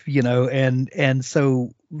life, and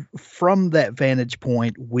so from that vantage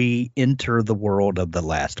point, we enter the world of The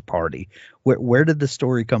Last Party. Where did the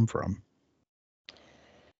story come from?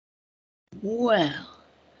 Well,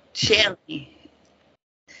 Shelly,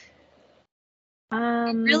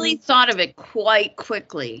 I really thought of it quite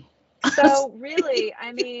quickly. So really,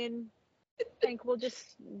 I mean, I think we'll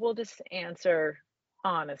just answer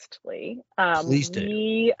honestly. Please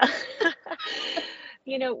do.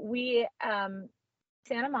 We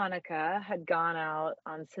Santa Monica had gone out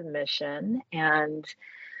on submission, and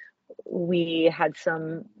we had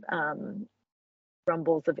some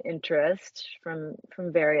rumbles of interest from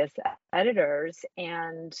various editors,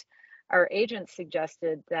 and our agent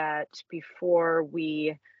suggested that before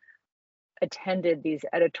we attended these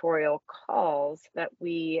editorial calls, that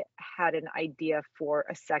we had an idea for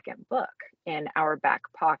a second book in our back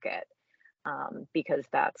pocket, because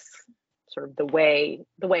that's sort of the way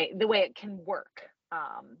it can work,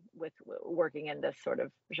 with working in this sort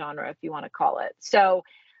of genre, if you want to call it. So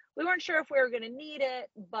we weren't sure if we were going to need it,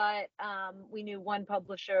 but we knew one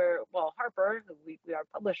publisher, well, Harper, who we are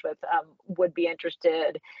published with, would be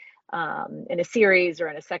interested in a series or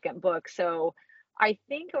in a second book. So I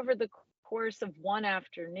think over the course of one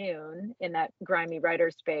afternoon in that grimy writer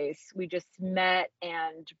space, we just met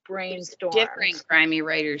and brainstormed. Different grimy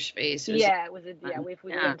writer space. Yeah, it was we've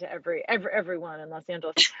been to everyone in Los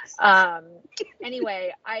Angeles.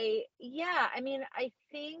 Anyway, I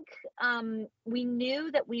think we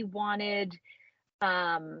knew that we wanted,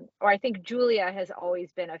 or I think Julia has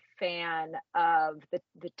always been a fan of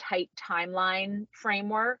the tight timeline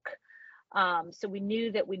framework. So we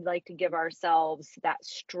knew that we'd like to give ourselves that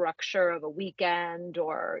structure of a weekend,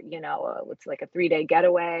 or it's like a 3-day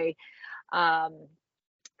getaway. And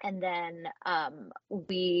then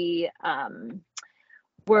we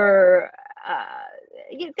were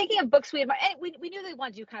thinking of books we knew they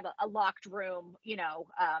wanted to do kind of a locked room,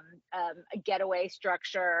 a getaway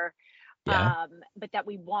structure. Yeah. But that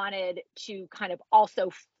we wanted to kind of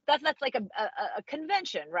also, that's like a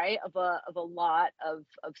convention, right, of a lot of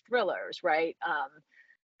thrillers, right?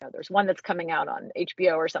 There's one that's coming out on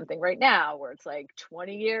HBO or something right now where it's like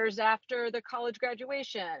 20 years after the college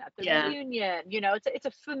graduation, at the reunion. It's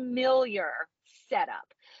a familiar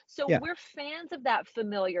setup. So we're fans of that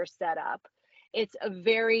familiar setup. It's a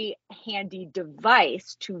very handy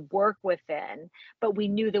device to work within, but we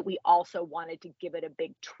knew that we also wanted to give it a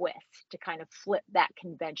big twist to kind of flip that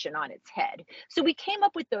convention on its head. So we came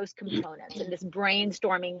up with those components in this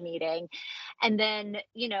brainstorming meeting. And then,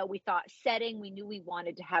 we thought setting, we knew we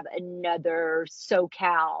wanted to have another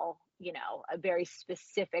SoCal, a very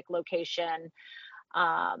specific location.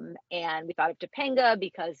 And we thought of Topanga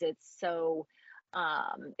because it's so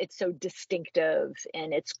distinctive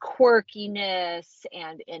in its quirkiness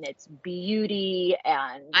and in its beauty,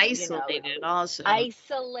 and isolated,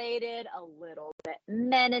 a little bit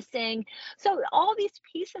menacing. So all these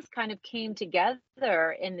pieces kind of came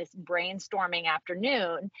together in this brainstorming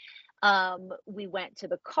afternoon. We went to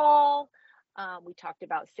the call. We talked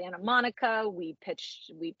about Santa Monica. We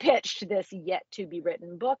pitched this yet to be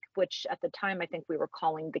written book, which at the time I think we were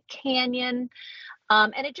calling The Canyon.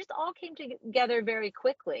 And it just all came together very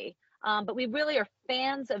quickly. But we really are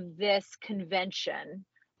fans of this convention,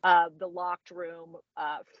 the locked room,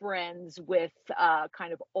 friends with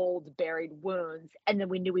kind of old buried wounds. And then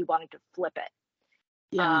we knew we wanted to flip it.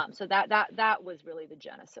 Yeah. So that was really the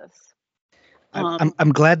genesis.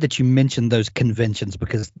 I'm glad that you mentioned those conventions,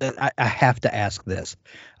 because I have to ask this,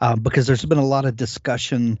 because there's been a lot of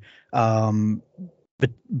discussion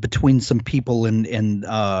between some people in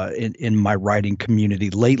my writing community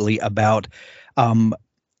lately about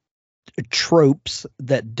tropes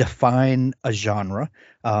that define a genre,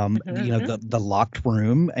 the locked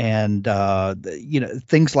room, and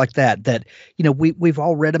things like that we've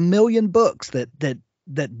all read a million books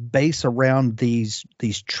that base around these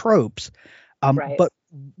tropes. Right. But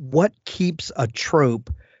what keeps a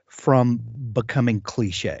trope from becoming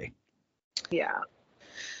cliche? Yeah.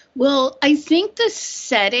 Well, I think the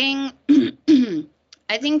setting,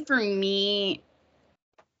 I think for me,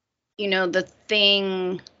 the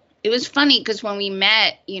thing, it was funny because when we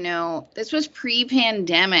met, this was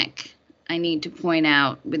pre-pandemic, I need to point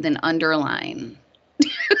out with an underline.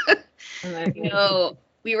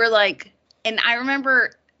 We were like, and I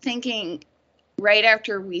remember thinking right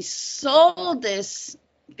after we sold this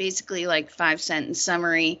basically like 5-sentence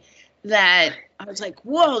summary that I was like,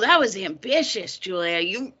 whoa, that was ambitious, Julia.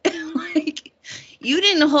 You like, you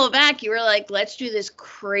didn't hold back. You were like, let's do this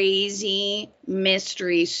crazy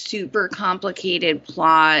mystery, super complicated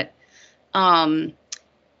plot. And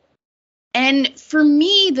for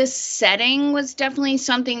me, the setting was definitely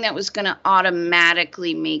something that was going to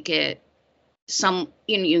automatically make it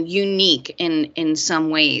unique in some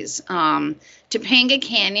ways. Topanga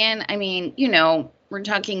Canyon, I mean, we're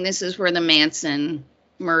talking, this is where the Manson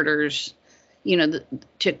murders,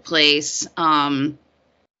 took place.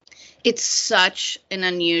 It's such an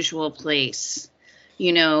unusual place.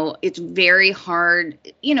 It's very hard,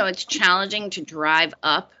 it's challenging to drive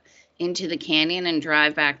up into the canyon and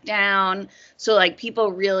drive back down. So like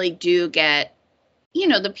people really do get,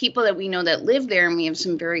 the people that we know that live there, and we have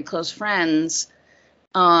some very close friends,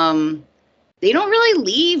 they don't really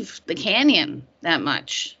leave the canyon that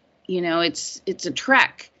much. It's a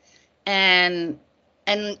trek. And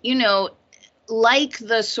like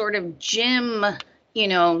the sort of gym,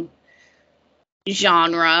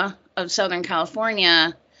 genre of Southern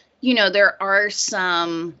California, there are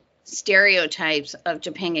some stereotypes of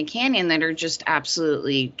Topanga Canyon that are just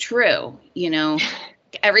absolutely true.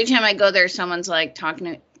 Every time I go there, someone's like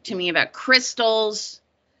talking to me about crystals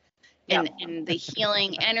and the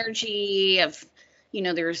healing energy of,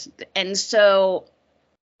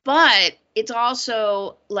 but it's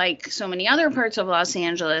also like so many other parts of Los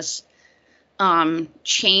Angeles,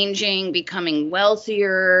 changing, becoming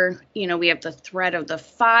wealthier. We have the threat of the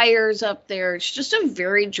fires up there. It's just a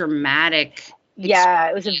very dramatic. Yeah,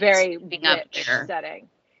 it was a very rich setting.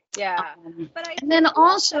 Yeah. But and then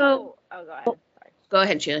also, go ahead. Sorry. Go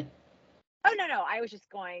ahead, Julie. Oh, no. I was just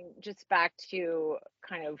going back to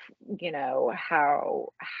kind of,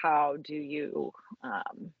 how do you,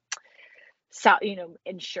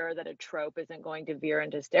 ensure that a trope isn't going to veer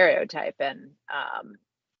into stereotype. And,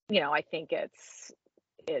 I think it's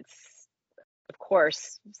of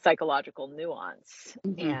course psychological nuance.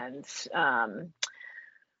 Mm-hmm. And,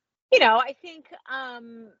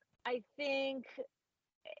 I think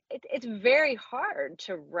it's very hard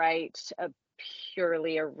to write a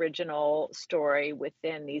purely original story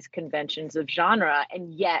within these conventions of genre,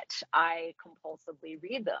 and yet I compulsively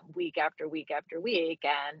read them week after week after week,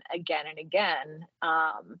 and again.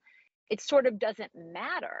 It sort of doesn't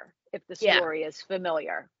matter if the story is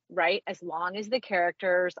familiar, right? As long as the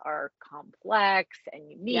characters are complex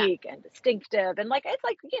and unique and distinctive, and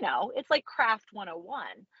it's like craft 101,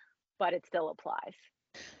 but it still applies.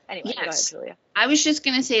 Anyway, Go ahead, Julia. I was just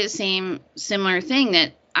going to say the similar thing,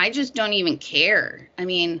 that I just don't even care. I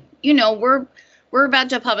mean, we're about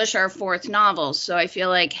to publish our 4th novel, so I feel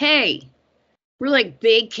like, hey, we're like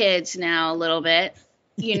big kids now a little bit,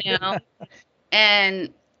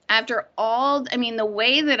 and after all, I mean, the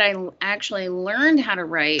way that I actually learned how to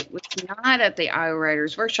write was not at the Iowa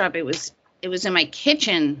Writers Workshop. It was in my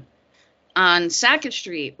kitchen on Sackett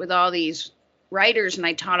Street with all these writers, and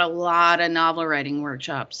I taught a lot of novel writing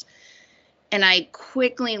workshops. And I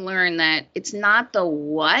quickly learned that it's not the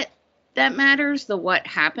what that matters, the what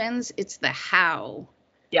happens, it's the how.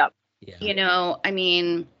 Yep. Yeah. I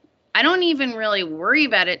mean, I don't even really worry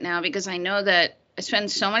about it now, because I know that I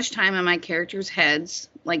spend so much time in my characters' heads,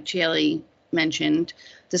 like Chaley mentioned,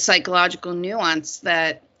 the psychological nuance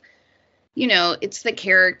that, it's the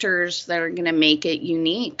characters that are going to make it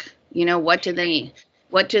unique. What do they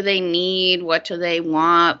need? What do they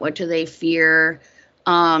want? What do they fear?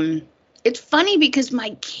 It's funny because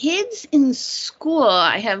my kids in school,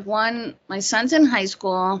 I have my son's in high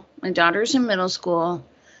school, my daughter's in middle school.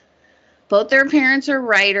 Both their parents are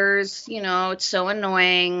writers. It's so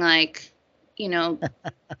annoying. Like,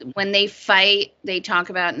 when they fight, they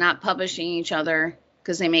talk about not publishing each other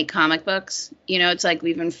because they make comic books. It's like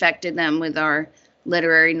we've infected them with our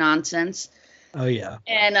literary nonsense. Oh, yeah.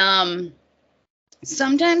 And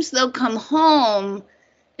sometimes they'll come home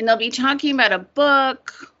and they'll be talking about a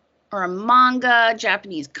book or a manga,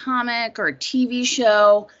 Japanese comic, or a TV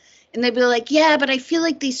show. And they'll be like, yeah, but I feel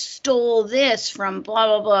like they stole this from blah,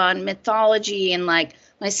 blah, blah, and mythology. And like,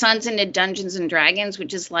 my son's into Dungeons and Dragons,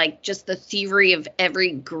 which is like just the thievery of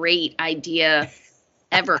every great idea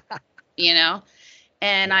ever,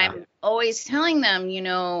 And I'm always telling them,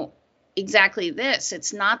 exactly this.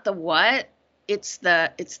 It's not the what. it's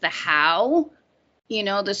the how,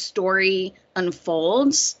 the story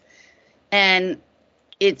unfolds, and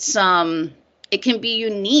it's it can be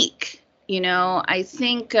unique. I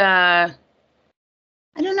think I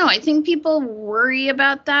don't know. I think people worry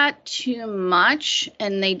about that too much,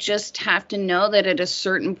 and they just have to know that at a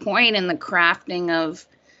certain point in the crafting of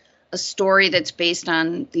a story that's based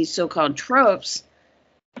on these so-called tropes,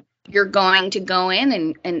 you're going to go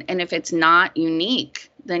in and if it's not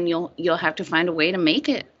unique, then you'll have to find a way to make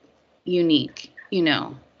it unique,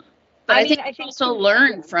 But I think you also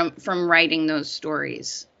learn from writing those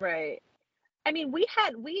stories. Right. I mean, we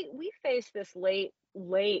faced this late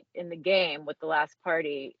in the game with The Last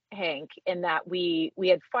Party, Hank, in that we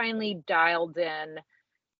had finally dialed in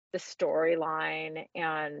the storyline,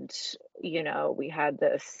 and we had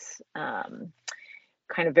this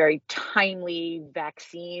kind of very timely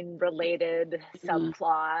vaccine related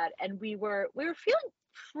subplot, and we were feeling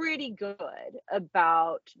pretty good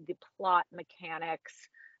about the plot mechanics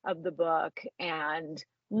of the book and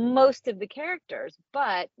most of the characters,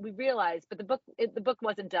 but we realized the book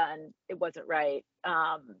wasn't done, it wasn't right,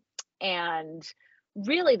 and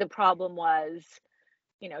really the problem was,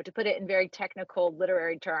 to put it in very technical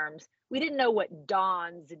literary terms, we didn't know what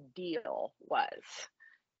Dawn's deal was.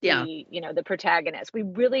 The protagonist, we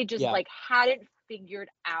really just hadn't figured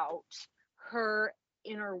out her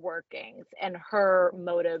inner workings and her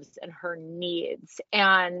motives and her needs.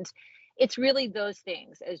 And it's really those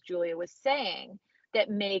things, as Julia was saying, that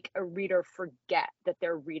make a reader forget that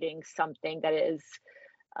they're reading something that is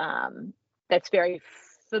that's very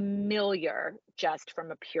familiar just from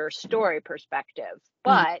a pure story perspective.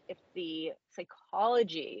 But if the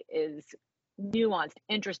psychology is nuanced,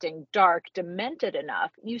 interesting, dark, demented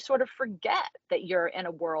enough, you sort of forget that you're in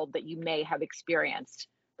a world that you may have experienced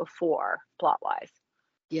before, plot-wise.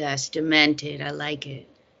 Yes, demented. I like it.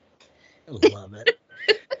 I love it.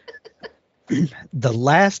 The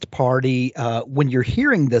Last Party, when you're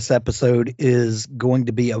hearing this episode, is going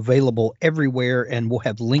to be available everywhere, and we'll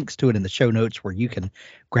have links to it in the show notes where you can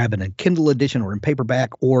grab it in Kindle edition or in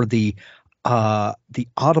paperback or the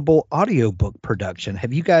Audible audiobook production.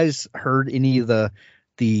 Have you guys heard any of the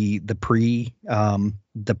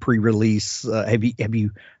pre-release? Have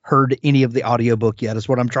you heard any of the audiobook yet, is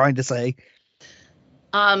what I'm trying to say?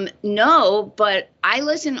 No, but I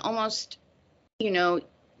listen almost,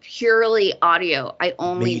 purely audio. I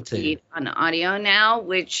only read on audio now,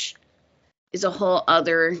 which is a whole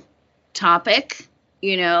other topic,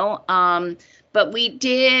 but we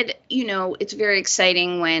did, it's very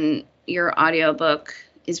exciting when your audiobook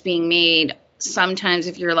is being made. Sometimes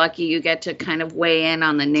if you're lucky, you get to kind of weigh in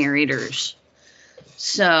on the narrators.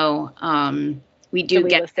 So we do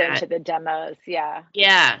get listen to the demos. Yeah.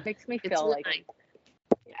 Makes me feel like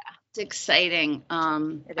it's exciting.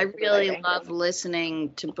 I really love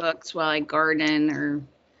listening to books while I garden, or,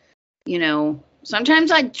 sometimes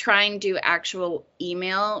I try and do actual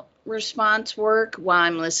email response work while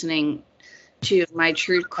I'm listening to my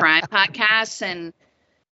true crime podcasts, and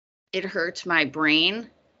it hurts my brain,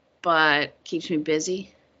 but keeps me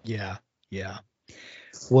busy. Yeah.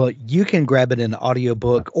 Well, you can grab it in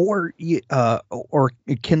audiobook or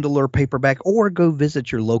Kindle or paperback, or go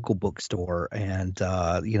visit your local bookstore, and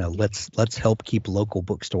let's help keep local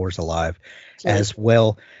bookstores alive as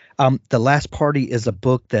well. The Last Party is a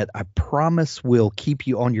book that I promise will keep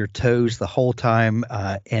you on your toes the whole time,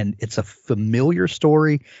 and it's a familiar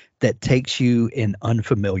story that takes you in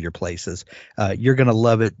unfamiliar places. You're going to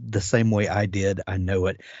love it the same way I did. I know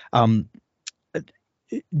it.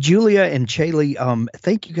 Julia and Chaley,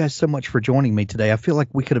 thank you guys so much for joining me today. I feel like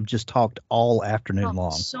we could have just talked all afternoon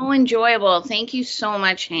long. So enjoyable. Thank you so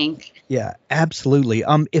much, Hank. Yeah, absolutely.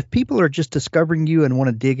 If people are just discovering you and want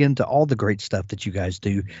to dig into all the great stuff that you guys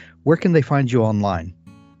do, where can they find you online?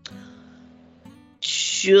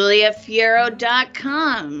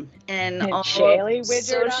 JuliaFierro.com and all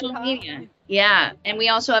social media. Yeah, and we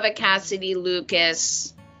also have a Cassidy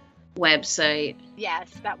Lucas website. Yes,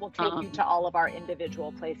 that will take you to all of our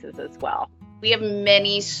individual places as well. We have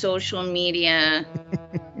many social media,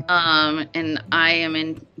 and I am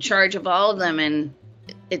in charge of all of them, and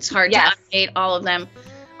it's hard to update all of them.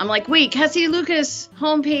 I'm like, wait, Cassidy Lucas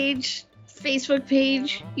homepage, Facebook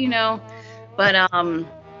page, but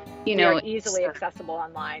They're easily accessible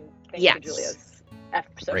online thanks to Julia's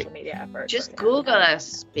social media efforts. Just Google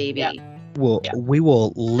us, baby. Yep. We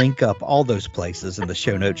will link up all those places in the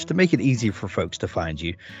show notes to make it easier for folks to find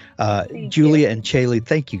you. Julia and Chaley,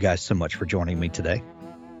 thank you guys so much for joining me today.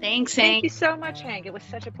 Thanks, Hank. Thank you so much, Hank. It was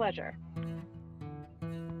such a pleasure.